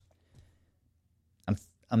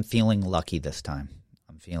I'm feeling lucky this time.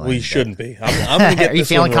 We shouldn't be. I'm going to get Are you this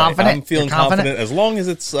feeling one right. confident? I'm feeling confident. As long as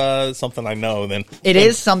it's something I know, then it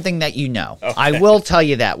is something that you know. Okay. I will tell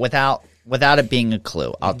you that without it being a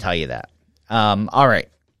clue. I'll tell you that. All right.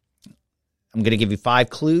 I'm going to give you 5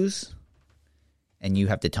 clues, and you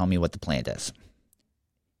have to tell me what the plant is.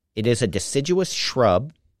 It is a deciduous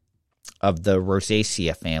shrub of the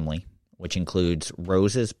Rosaceae family, which includes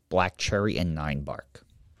roses, black cherry, and ninebark.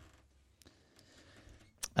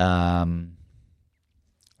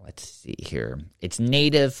 Let's see here. It's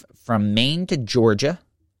native from Maine to Georgia,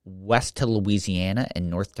 west to Louisiana, and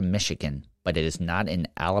north to Michigan, but it is not in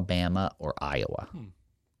Alabama or Iowa.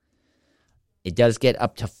 It does get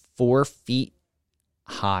up to 4 feet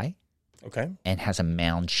high. Okay. And has a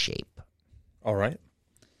mound shape. All right.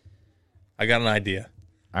 I got an idea.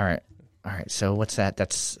 All right. So what's that?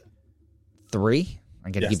 That's 3? I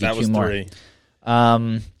got to give you 2 that was more. 3.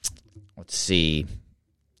 Let's see.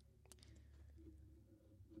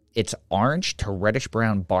 Its orange to reddish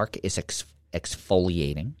brown bark is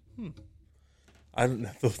exfoliating.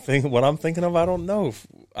 What I'm thinking of, I don't know.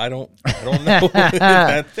 I don't know if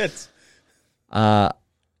that fits. All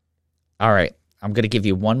right. I'm going to give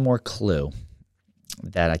you one more clue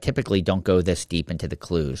that I typically don't go this deep into the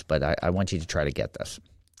clues, but I want you to try to get this.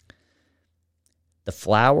 The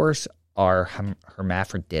flowers are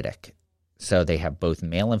hermaphroditic, so they have both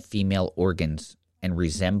male and female organs and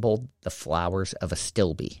resemble the flowers of a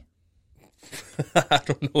stilbe. I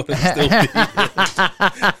don't know what a stilbe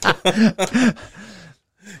is.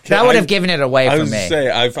 That would have given it away for me.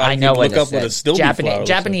 I know what a stilbe flower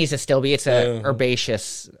Japanese stilbe. It's a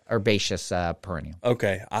herbaceous perennial.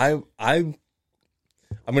 Okay, I'm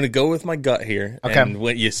going to go with my gut here. Okay. And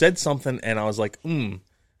when you said something, and I was like, New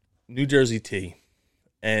Jersey tea,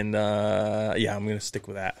 and I'm going to stick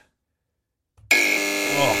with that.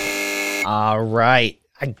 Oh. All right,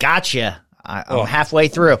 I gotcha. I'm halfway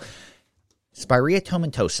through. Spiraea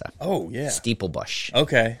tomentosa. Oh yeah, Steeplebush.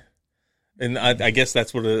 Okay. And I guess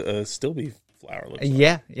that's what a stilbe flower looks like.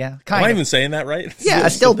 Yeah. Am I even saying that right? Yeah, a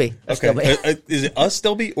stilbe. Okay. Is it a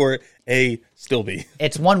stilbe or a stilbe?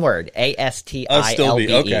 It's one word. ASTILBE. A stilbe.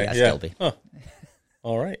 Okay. A stilbe. Huh.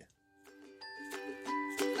 All right.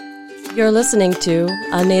 You're listening to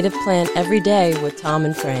A Native Plant Every Day with Tom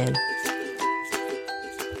and Fran.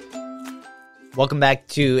 Welcome back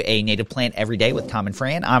to A Native Plant Every Day with Tom and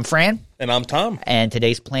Fran. I'm Fran. And I'm Tom. And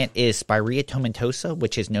today's plant is Spiraea tomentosa,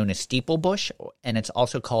 which is known as steeplebush, and it's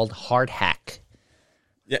also called hardhack.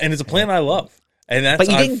 Yeah, and it's a plant I love. And that's, but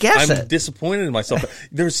you didn't guess it. I'm disappointed in myself.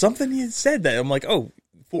 There was something you said that I'm like, it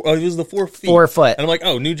was the 4 feet. 4 foot. And I'm like,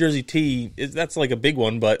 New Jersey tea, that's like a big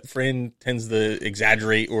one, but Fran tends to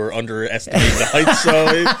exaggerate or underestimate the height,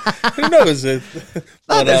 so who knows?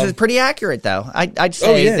 But, this is pretty accurate, though. I'd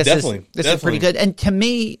say this is pretty good. And to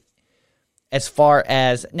me, as far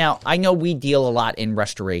as, now, I know we deal a lot in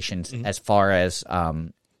restorations as far as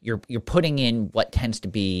you're putting in what tends to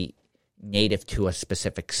be native to a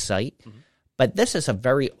specific site. But this is a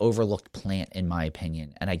very overlooked plant, in my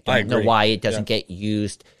opinion, and I don't know why it doesn't get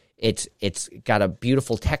used. It's got a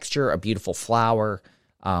beautiful texture, a beautiful flower.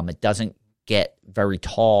 It doesn't get very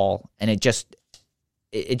tall, and it's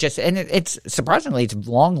surprisingly, it's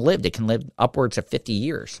long lived. It can live upwards of 50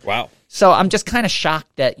 years. Wow! So I'm just kind of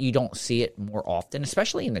shocked that you don't see it more often,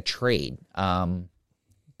 especially in the trade.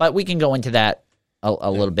 But we can go into that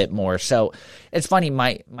a little bit more. So it's funny.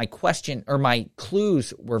 My question or my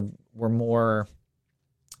clues were more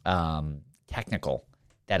technical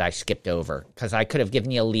that I skipped over because I could have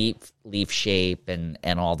given you a leaf shape and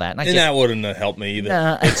all that. And that wouldn't have helped me either.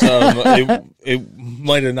 Nah. It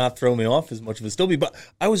might have not thrown me off as much of a stilbe, but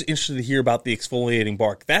I was interested to hear about the exfoliating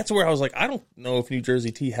bark. That's where I was like, I don't know if New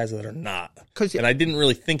Jersey tea has it or not. And I didn't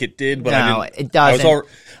really think it did, but it doesn't.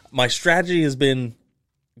 My strategy has been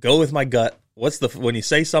go with my gut. When you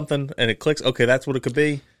say something and it clicks, okay, that's what it could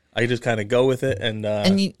be. I just kind of go with it, and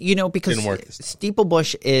because didn't work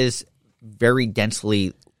steeplebush is very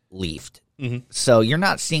densely leafed, so you're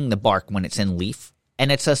not seeing the bark when it's in leaf,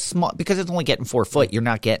 and it's a small because it's only getting 4 foot. You're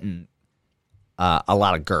not getting a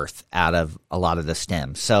lot of girth out of a lot of the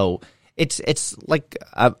stem, so it's like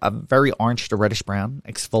a very orange to reddish brown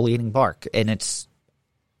exfoliating bark, and it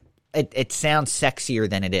sounds sexier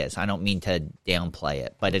than it is. I don't mean to downplay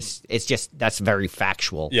it, but it's just that's very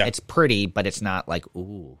factual. Yeah. It's pretty, but it's not like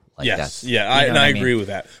ooh. Yes, I agree with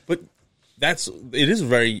that. But it is a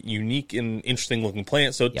very unique and interesting looking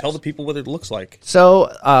plant. So tell the people what it looks like.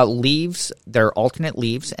 So leaves, they're alternate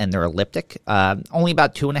leaves and they're elliptic, only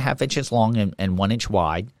about 2.5 inches long and 1 inch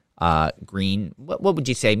wide. Green. What would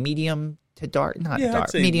you say? Medium to dark? Not dark.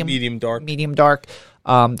 I'd say medium dark. Medium dark.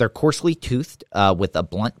 They're coarsely toothed with a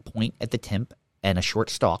blunt point at the tip and a short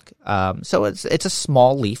stalk. So it's a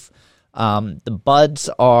small leaf. The buds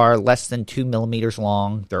are less than 2 millimeters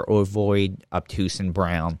long. They're ovoid, obtuse, and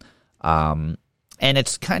brown. And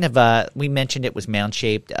it's kind of we mentioned it was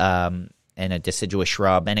mound-shaped and a deciduous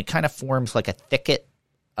shrub, and it kind of forms like a thicket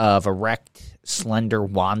of erect, slender,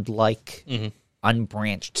 wand-like,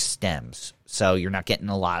 unbranched stems. So you're not getting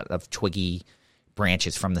a lot of twiggy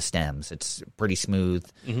branches from the stems. It's pretty smooth.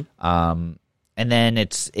 And then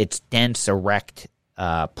it's dense, erect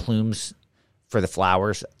plumes for the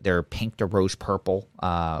flowers. They're pink to rose purple,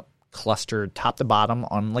 clustered top to bottom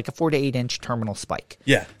on like a 4 to 8 inch terminal spike.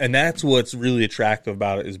 Yeah, and that's what's really attractive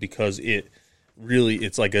about it, is because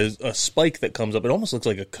it's like a spike that comes up. It almost looks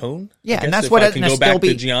like a cone. Yeah, and that's what I can go back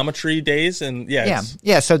to geometry days, and yeah.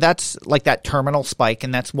 So that's like that terminal spike,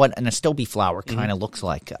 and that's what an astilbe flower kind of looks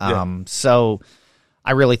like. So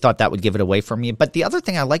I really thought that would give it away from you. But the other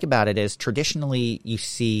thing I like about it is traditionally you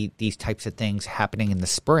see these types of things happening in the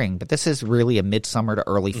spring, but this is really a midsummer to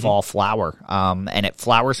early fall flower, and it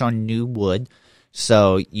flowers on new wood.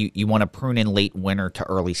 So you want to prune in late winter to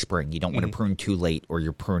early spring. You don't want to prune too late, or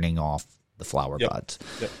you're pruning off the flower buds.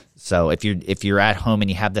 So if you're at home and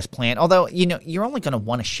you have this plant, although you're only going to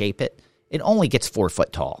want to shape it, it only gets 4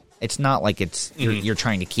 foot tall. It's not like you're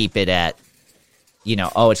trying to keep it at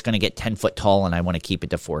it's going to get 10 foot tall and I want to keep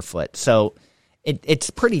it to 4 foot. So it's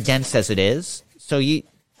pretty dense as it is. So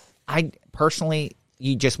I personally,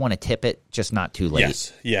 you just want to tip it, just not too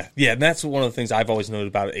late. Yes, yeah. And that's one of the things I've always noted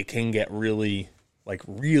about it. It can get really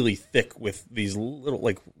thick with these little,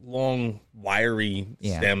 like, long, wiry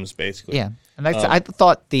stems, basically. Yeah, and I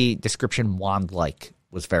thought the description wand-like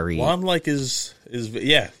was very... Wand-like is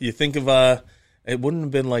you think of... It wouldn't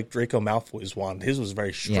have been like Draco Malfoy's wand. His was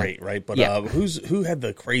very straight, right? But who had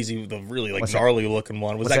the really gnarly looking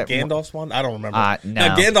one? Was that Gandalf's wand? I don't remember. No.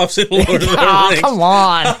 Gandalf's in Lord of the Rings. Come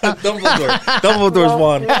on. Dumbledore's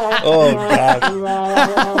wand. Oh, God.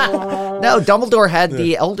 No, Dumbledore had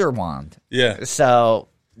the Elder Wand. Yeah. So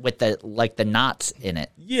with the knots in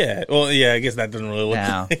it. Yeah. Well, yeah, I guess that doesn't really look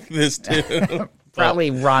like this, too. Probably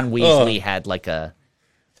Ron Weasley had like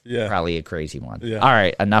probably a crazy one. Yeah. All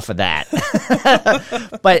right, enough of that.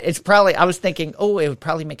 But it's probably, I was thinking, it would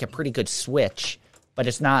probably make a pretty good switch, but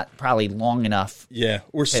it's not probably long enough. Yeah,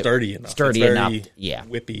 or sturdy enough. Sturdy enough. Yeah.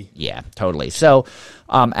 Whippy. Yeah, totally. So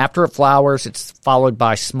after it flowers, it's followed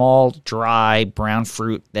by small, dry, brown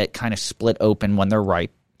fruit that kind of split open when they're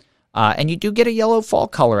ripe. And you do get a yellow fall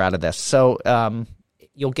color out of this. So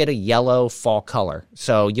you'll get a yellow fall color.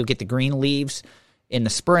 So you'll get the green leaves in the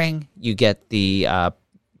spring. You get the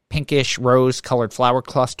pinkish rose-colored flower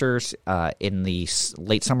clusters in the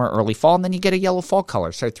late summer, early fall, and then you get a yellow fall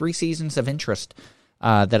color. So 3 seasons of interest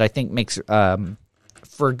that I think makes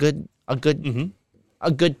for a good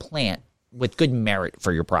plant with good merit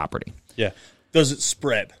for your property. Yeah. Does it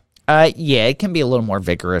spread? Yeah, it can be a little more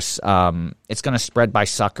vigorous. It's going to spread by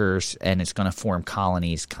suckers, and it's going to form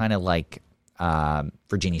colonies, kind of like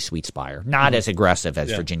Virginia Sweetspire. Not as aggressive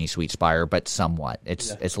as Virginia Sweetspire, but somewhat.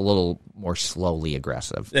 It's a little more slowly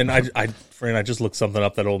aggressive. And I just looked something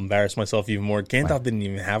up that'll embarrass myself even more. Gandalf didn't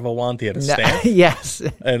even have a wand; he had a staff. Yes,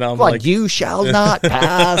 and I'm like, "You shall not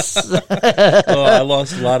pass." I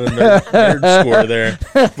lost a lot of nerd score there.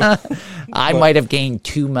 I might have gained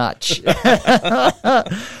too much.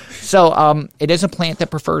 So, it is a plant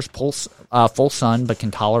that prefers full sun, but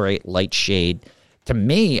can tolerate light shade. To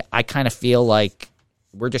me, I kind of feel like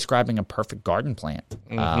we're describing a perfect garden plant.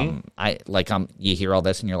 You hear all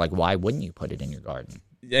this and you're like, why wouldn't you put it in your garden?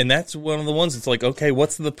 And that's one of the ones that's like, okay,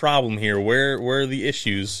 what's the problem here? Where are the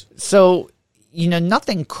issues? So,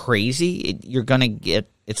 nothing crazy. You're going to get,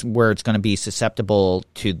 it's where it's going to be susceptible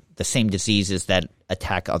to the same diseases that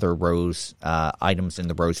attack other rose items in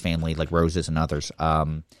the rose family, like roses and others.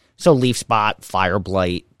 So leaf spot, fire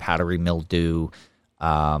blight, powdery mildew,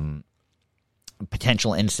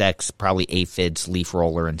 potential insects, probably aphids, leaf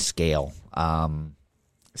roller, and scale.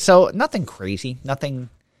 So nothing crazy, nothing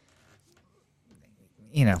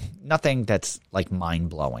that's like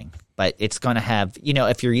mind-blowing. But it's going to have,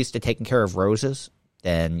 if you're used to taking care of roses,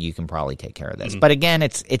 then you can probably take care of this. But again,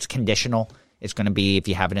 it's conditional. It's going to be if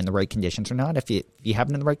you have it in the right conditions or not. If you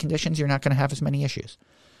have it in the right conditions, you're not going to have as many issues.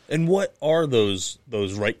 And what are those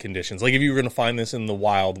right conditions? Like if you were going to find this in the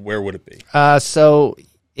wild, where would it be? So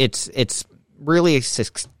it's really a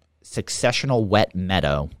successional wet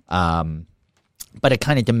meadow, but it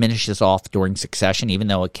kind of diminishes off during succession, even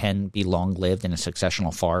though it can be long-lived in a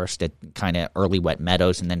successional forest at kind of early wet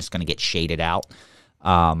meadows, and then it's going to get shaded out.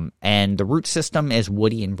 And the root system is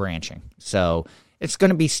woody and branching. So It's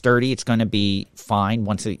going to be sturdy. It's going to be fine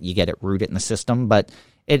once you get it rooted in the system, but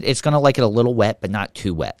it's going to like it a little wet, but not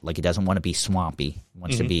too wet. Like it doesn't want to be swampy. It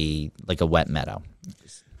wants to be like a wet meadow.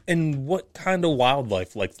 And what kind of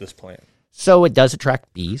wildlife likes this plant? So it does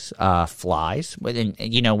attract bees, flies.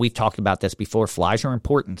 And, we've talked about this before. Flies are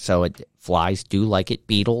important. So flies do like it.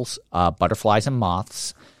 Beetles, butterflies, and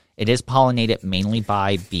moths. It is pollinated mainly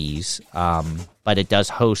by bees, but it does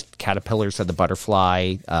host caterpillars of the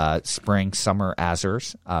butterfly, spring, summer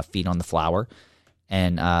azures, feed on the flower,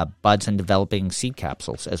 and buds and developing seed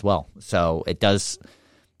capsules as well. So it does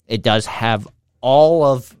have all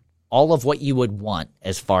of what you would want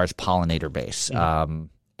as far as pollinator base.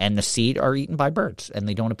 And the seed are eaten by birds, and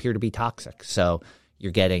they don't appear to be toxic. So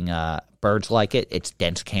you're getting birds like it. It's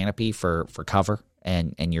dense canopy for cover,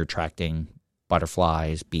 and you're attracting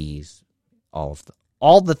butterflies, bees,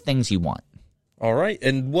 all the things you want. All right.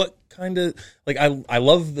 And what kind of I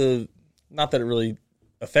love not that it really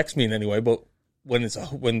affects me in any way, but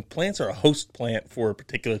when plants are a host plant for a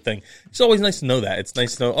particular thing, it's always nice to know that. It's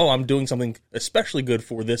nice to know, I'm doing something especially good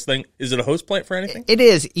for this thing. Is it a host plant for anything? It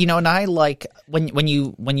is, and I like when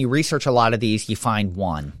you research a lot of these, you find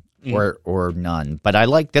one or none. But I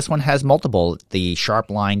like this one has multiple. The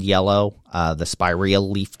sharp-lined yellow, the Spiraea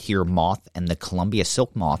leaf tear moth, and the Columbia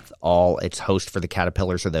silk moth, all its host for the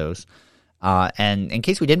caterpillars of those. And in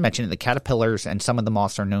case we didn't mention it, the caterpillars and some of the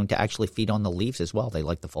moths are known to actually feed on the leaves as well. They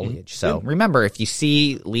like the foliage. So remember, if you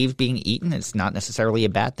see leaves being eaten, it's not necessarily a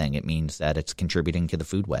bad thing. It means that it's contributing to the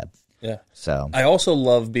food web. Yeah. So I also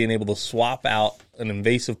love being able to swap out an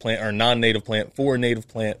invasive plant or a non-native plant for a native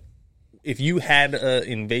plant. If you had an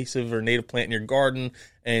invasive or native plant in your garden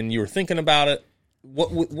and you were thinking about it,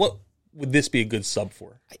 what would this be a good sub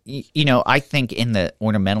for? I think in the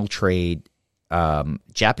ornamental trade,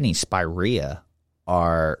 Japanese Spiraea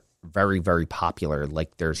are very, very popular.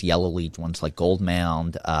 Like there's yellow-leaved ones like Gold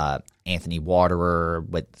Mound, Anthony Waterer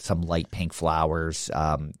with some light pink flowers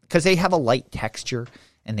because they have a light texture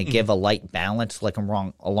and they give a light balance like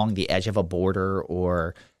along the edge of a border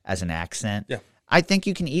or as an accent. Yeah. I think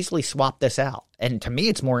you can easily swap this out. And to me,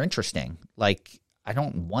 it's more interesting. Like I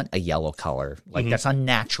don't want a yellow color. Like that's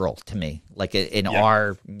unnatural to me. Like in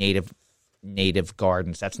our native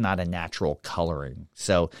gardens, that's not a natural coloring.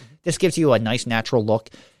 So this gives you a nice natural look.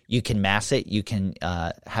 You can mass it. You can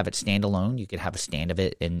have it stand alone. You can have a stand of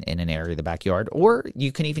it in an area of the backyard. Or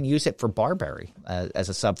you can even use it for barberry as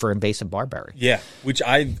a sub for invasive barberry. Yeah, which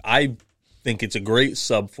I think it's a great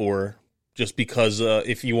sub for just because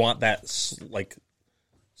if you want that like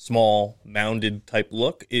small mounded type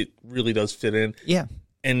look, it really does fit in. Yeah.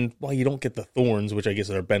 And while you don't get the thorns, which I guess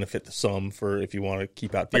are a benefit to some for if you want to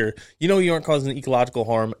keep out deer, you aren't causing ecological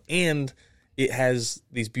harm, and it has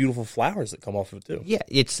these beautiful flowers that come off of it too. Yeah,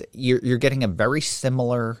 you're getting a very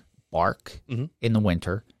similar bark in the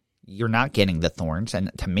winter. You're not getting the thorns,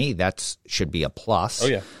 and to me, that should be a plus. Oh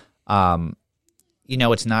yeah.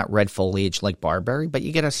 It's not red foliage like barberry, but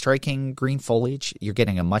you get a striking green foliage. You're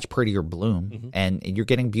getting a much prettier bloom, and you're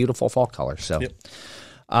getting beautiful fall colors. So. Yep.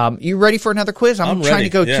 You ready for another quiz? I'm trying to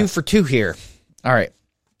go 2 for 2 here. All right.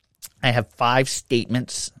 I have 5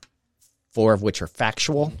 statements, 4 of which are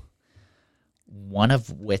factual, 1 of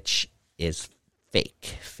which is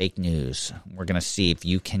fake news. We're going to see if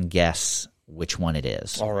you can guess which one it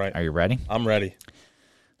is. All right. Are you ready? I'm ready.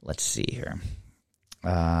 Let's see here.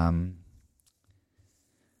 The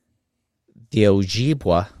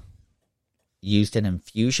Ojibwa used an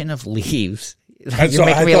infusion of leaves. You're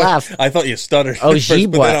making me laugh. I thought you stuttered.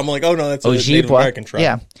 Ojibwa. But then I'm like, oh no, that's a Native American tribe.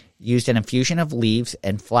 Yeah. Used an infusion of leaves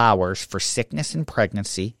and flowers for sickness and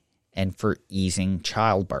pregnancy and for easing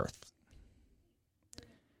childbirth.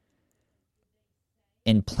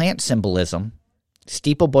 In plant symbolism,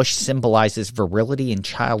 Steeplebush symbolizes virility and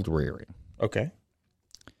child rearing. Okay.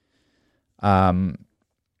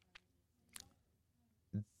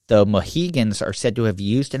 The Mohegans are said to have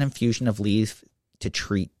used an infusion of leaves to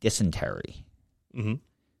treat dysentery.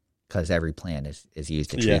 Because every plant is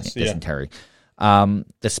used to treat dysentery.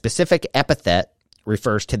 The specific epithet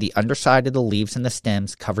refers to the underside of the leaves and the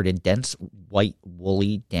stems covered in dense white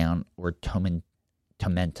woolly down or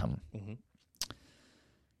tomentum.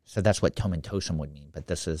 So that's what tomentosum would mean, but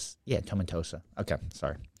this is, tomentosa. Okay,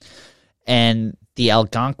 sorry. And the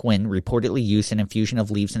Algonquin reportedly used an infusion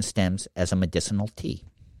of leaves and stems as a medicinal tea.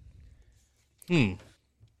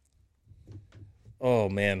 Oh,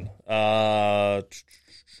 man. I'm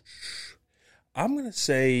going to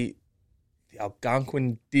say the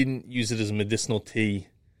Algonquin didn't use it as a medicinal tea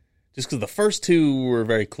just because the first 2 were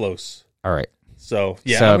very close. All right. So,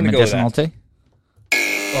 I'm going to go with that. Medicinal tea?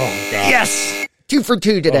 Oh, God. Yes! 2 for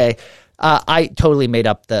 2 today. I totally made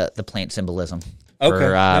up the plant symbolism.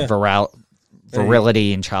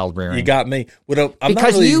 virility and child rearing. You got me.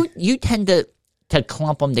 Because you tend to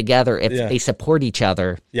clump them together if they support each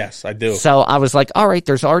other. Yes, I do. So I was like, all right,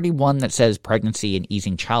 there's already one that says pregnancy and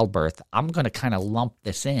easing childbirth. I'm going to kind of lump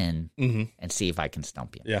this in and see if I can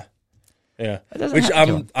stump you. Yeah. Yeah. Which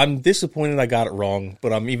I'm disappointed I got it wrong,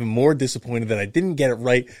 but I'm even more disappointed that I didn't get it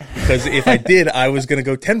right, because if I did, I was going to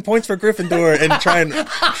go 10 points for Gryffindor and try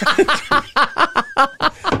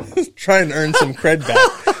and earn some cred back.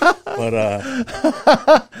 But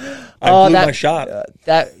I blew my shot.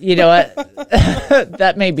 You know what?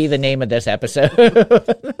 That may be the name of this episode.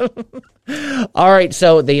 All right,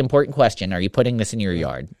 so the important question, are you putting this in your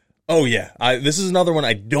yard? Oh, yeah. This is another one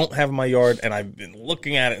I don't have in my yard, and I've been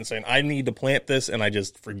looking at it and saying, I need to plant this, and I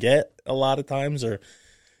just forget a lot of times. Or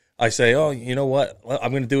I say, oh, you know what?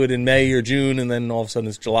 I'm going to do it in May or June, and then all of a sudden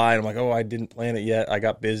it's July, and I'm like, oh, I didn't plant it yet. I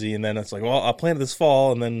got busy, and then it's like, well, I'll plant it this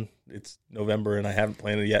fall, and then it's November, and I haven't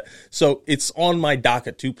planted it yet. So it's on my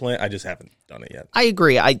docket to plant. I just haven't done it yet. I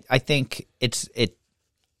agree. I think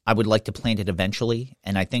I would like to plant it eventually,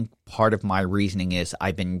 and I think part of my reasoning is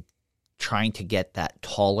I've been trying to get that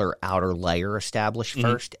taller outer layer established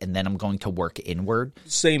first, and then I'm going to work inward.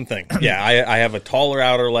 Same thing. Yeah, I have a taller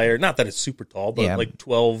outer layer. Not that it's super tall, but like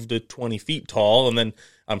 12 to 20 feet tall, and then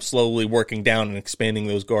I'm slowly working down and expanding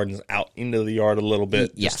those gardens out into the yard a little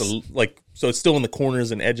bit. Yes. So it's still in the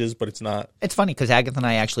corners and edges, but it's not. It's funny because Agatha and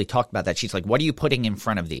I actually talked about that. She's like, what are you putting in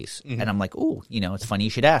front of these? And I'm like, ooh, it's funny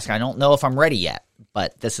you should ask. I don't know if I'm ready yet,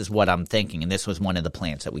 but this is what I'm thinking. And this was one of the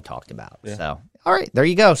plants that we talked about. Yeah. So, all right, there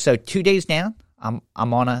you go. So 2 days down. I'm 2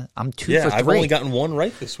 for 3. Yeah, I've only gotten one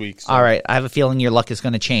right this week. So. All right, I have a feeling your luck is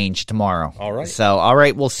going to change tomorrow. All right. So, all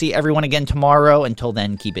right, we'll see everyone again tomorrow. Until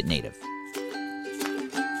then, keep it native.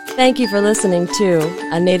 Thank you for listening to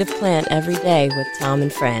A Native Plant Every Day with Tom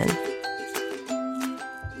and Fran.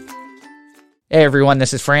 Hey everyone,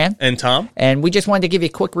 this is Fran. And Tom. And we just wanted to give you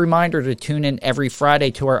a quick reminder to tune in every Friday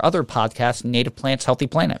to our other podcast, Native Plants Healthy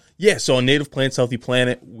Planet. Yeah, so on Native Plants Healthy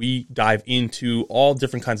Planet, we dive into all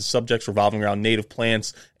different kinds of subjects revolving around native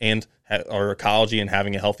plants and our ecology and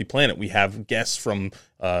having a healthy planet. We have guests from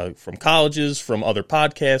colleges, from other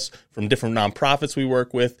podcasts, from different nonprofits we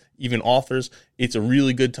work with, even authors. It's a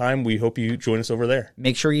really good time. We hope you join us over there.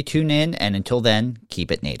 Make sure you tune in, and until then, keep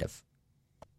it native.